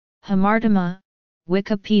Hamartoma,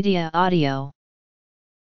 Wikipedia audio.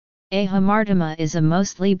 A hamartoma is a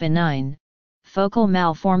mostly benign, focal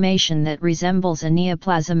malformation that resembles a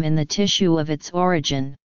neoplasm in the tissue of its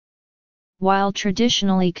origin. While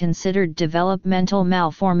traditionally considered developmental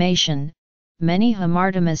malformation, many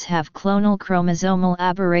hamartomas have clonal chromosomal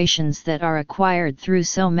aberrations that are acquired through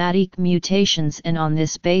somatic mutations and on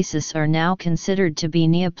this basis are now considered to be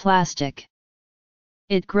neoplastic.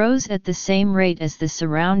 It grows at the same rate as the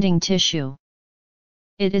surrounding tissue.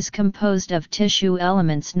 It is composed of tissue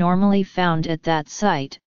elements normally found at that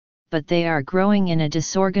site, but they are growing in a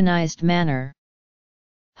disorganized manner.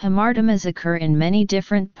 Hamartomas occur in many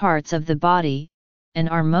different parts of the body, and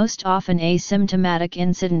are most often asymptomatic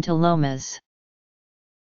incidentallomas.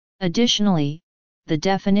 Additionally, the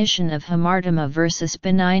definition of hamartoma versus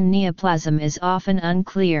benign neoplasm is often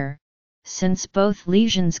unclear, since both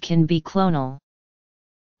lesions can be clonal.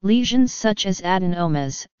 Lesions such as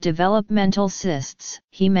adenomas, developmental cysts,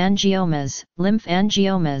 hemangiomas,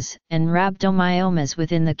 lymphangiomas, and rhabdomyomas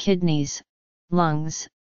within the kidneys, lungs,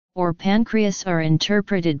 or pancreas are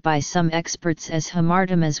interpreted by some experts as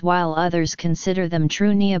hamartomas while others consider them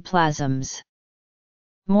true neoplasms.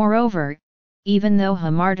 Moreover, even though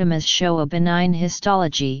hamartomas show a benign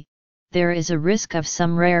histology, there is a risk of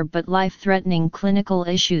some rare but life-threatening clinical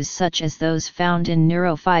issues such as those found in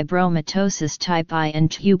neurofibromatosis type I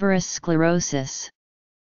and tuberous sclerosis.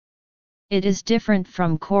 It is different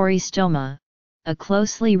from choristoma, a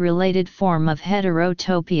closely related form of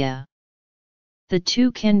heterotopia. The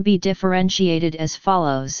two can be differentiated as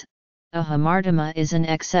follows: a hamartoma is an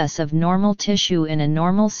excess of normal tissue in a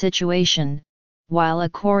normal situation, while a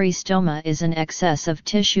choristoma is an excess of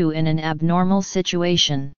tissue in an abnormal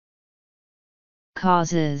situation.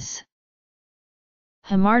 Causes: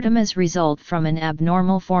 hamartomas result from an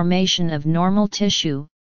abnormal formation of normal tissue,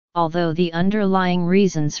 although the underlying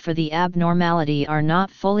reasons for the abnormality are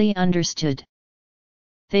not fully understood.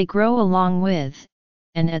 They grow along with,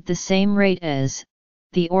 and at the same rate as,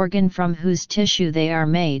 the organ from whose tissue they are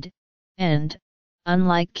made, and,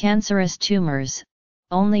 unlike cancerous tumors,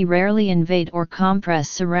 only rarely invade or compress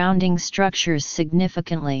surrounding structures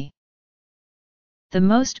significantly. The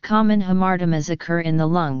most common hamartomas occur in the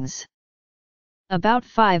lungs. About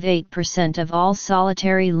 5–8% of all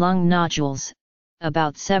solitary lung nodules,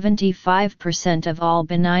 about 75% of all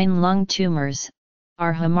benign lung tumors,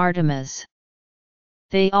 are hamartomas.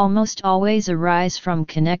 They almost always arise from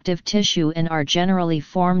connective tissue and are generally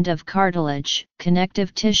formed of cartilage,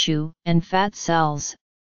 connective tissue, and fat cells,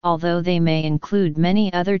 although they may include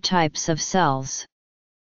many other types of cells.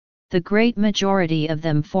 The great majority of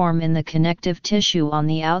them form in the connective tissue on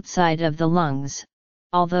the outside of the lungs,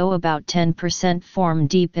 although about 10% form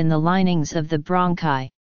deep in the linings of the bronchi.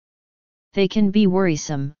 They can be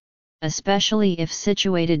worrisome, especially if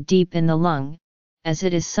situated deep in the lung, as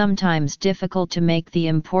it is sometimes difficult to make the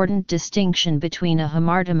important distinction between a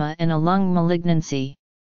hamartoma and a lung malignancy.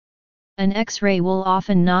 An X-ray will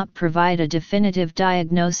often not provide a definitive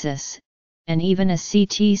diagnosis, and even a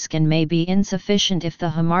CT scan may be insufficient if the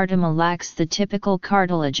hamartoma lacks the typical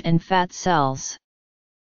cartilage and fat cells.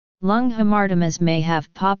 Lung hamartomas may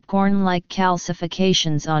have popcorn-like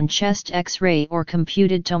calcifications on chest X-ray or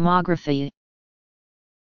computed tomography.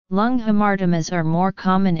 Lung hamartomas are more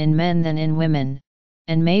common in men than in women,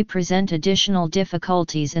 and may present additional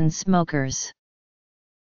difficulties in smokers.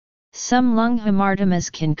 Some lung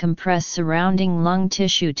hamartomas can compress surrounding lung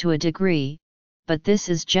tissue to a degree, but this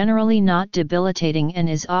is generally not debilitating and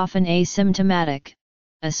is often asymptomatic,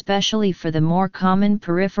 especially for the more common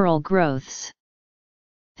peripheral growths.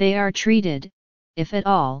 They are treated, if at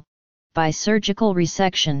all, by surgical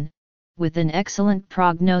resection, with an excellent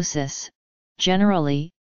prognosis.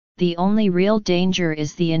 Generally, the only real danger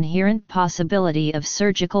is the inherent possibility of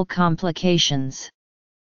surgical complications.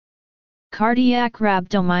 Cardiac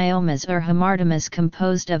rhabdomyomas are hamartomas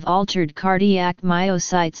composed of altered cardiac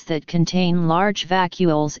myocytes that contain large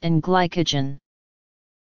vacuoles and glycogen.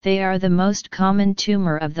 They are the most common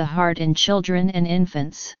tumor of the heart in children and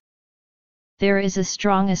infants. There is a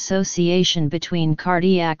strong association between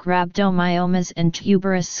cardiac rhabdomyomas and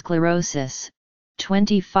tuberous sclerosis.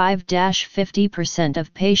 25–50%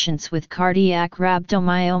 of patients with cardiac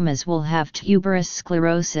rhabdomyomas will have tuberous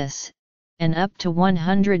sclerosis, and up to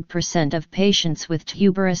 100% of patients with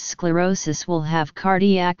tuberous sclerosis will have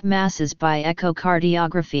cardiac masses by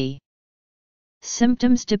echocardiography.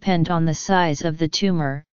 Symptoms depend on the size of the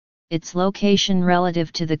tumor, its location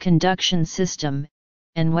relative to the conduction system,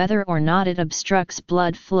 and whether or not it obstructs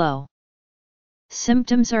blood flow.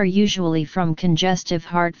 Symptoms are usually from congestive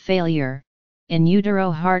heart failure. In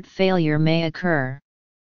utero heart failure may occur.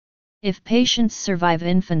 If patients survive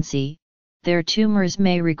infancy, their tumors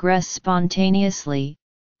may regress spontaneously.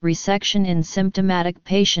 Resection in symptomatic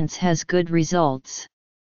patients has good results.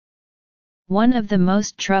 One of the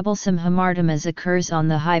most troublesome hamartomas occurs on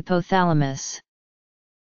the hypothalamus.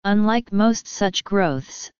 Unlike most such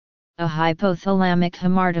growths, a hypothalamic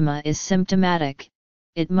hamartoma is symptomatic.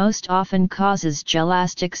 It most often causes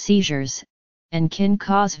gelastic seizures, and can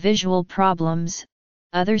cause visual problems,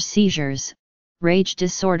 other seizures, rage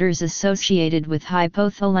disorders associated with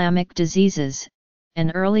hypothalamic diseases,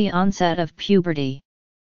 and early onset of puberty.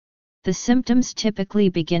 The symptoms typically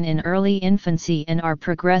begin in early infancy and are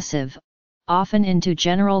progressive, often into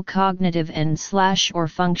general cognitive and/or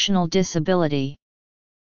functional disability.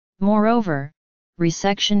 Moreover,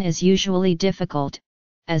 resection is usually difficult,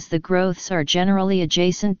 as the growths are generally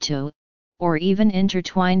adjacent to, or even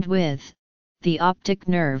intertwined with, the optic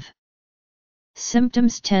nerve.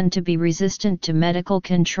 Symptoms tend to be resistant to medical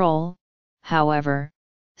control. However,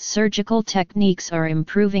 surgical techniques are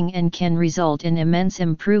improving and can result in immense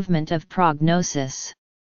improvement of prognosis.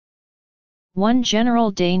 One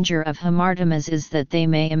general danger of hamartomas is that they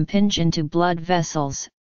may impinge into blood vessels,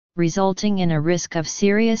 resulting in a risk of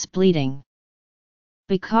serious bleeding.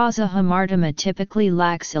 Because a hamartoma typically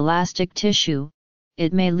lacks elastic tissue,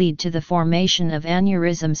 it may lead to the formation of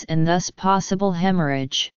aneurysms and thus possible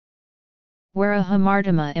hemorrhage. Where a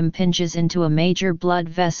hamartoma impinges into a major blood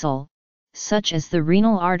vessel, such as the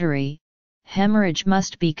renal artery, hemorrhage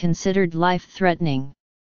must be considered life-threatening.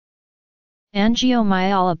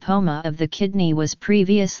 Angiomyolipoma of the kidney was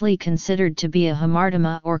previously considered to be a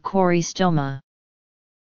hamartoma or choristoma.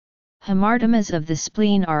 Hamartomas of the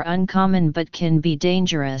spleen are uncommon but can be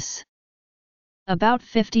dangerous. About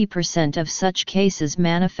 50% of such cases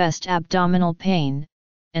manifest abdominal pain,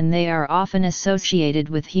 and they are often associated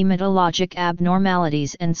with hematologic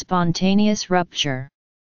abnormalities and spontaneous rupture.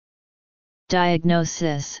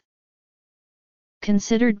 Diagnosis: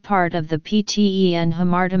 considered part of the PTEN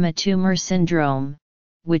hamartoma tumor syndrome,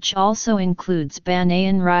 which also includes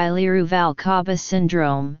Banyan-Riley-Ruvalcaba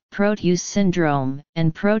syndrome, Proteus syndrome,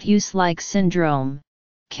 and Proteus-like syndrome.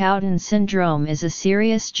 Cowden syndrome is a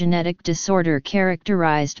serious genetic disorder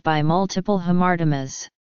characterized by multiple hamartomas.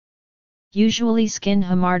 Usually skin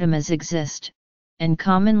hamartomas exist, and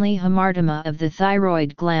commonly hamartoma of the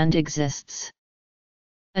thyroid gland exists.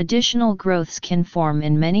 Additional growths can form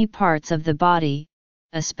in many parts of the body,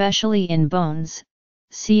 especially in bones,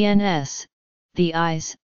 CNS, the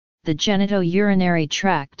eyes, the genitourinary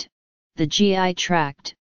tract, the GI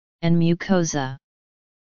tract, and mucosa.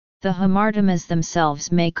 The hamartomas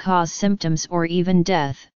themselves may cause symptoms or even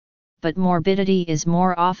death, but morbidity is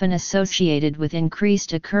more often associated with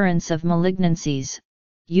increased occurrence of malignancies,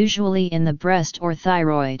 usually in the breast or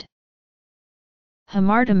thyroid.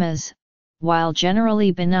 Hamartomas, while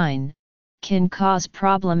generally benign, can cause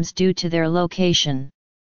problems due to their location.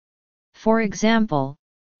 For example,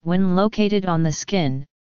 when located on the skin,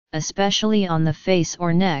 especially on the face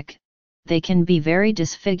or neck, they can be very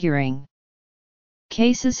disfiguring.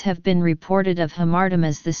 Cases have been reported of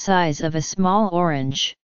hamartomas the size of a small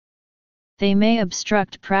orange. They may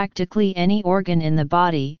obstruct practically any organ in the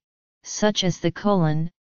body, such as the colon,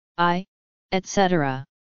 eye, etc.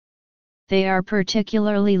 They are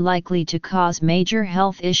particularly likely to cause major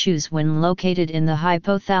health issues when located in the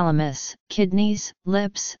hypothalamus, kidneys,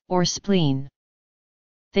 lips, or spleen.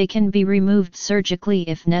 They can be removed surgically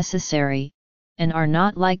if necessary, and are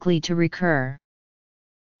not likely to recur.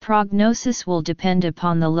 Prognosis will depend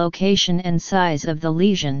upon the location and size of the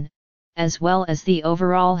lesion, as well as the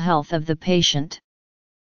overall health of the patient.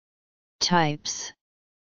 Types: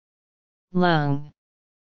 lung,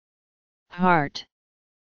 heart,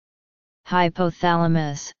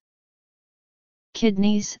 hypothalamus,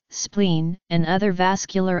 kidneys, spleen, and other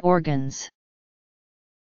vascular organs.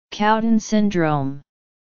 Cowden syndrome.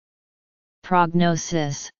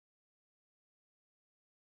 Prognosis: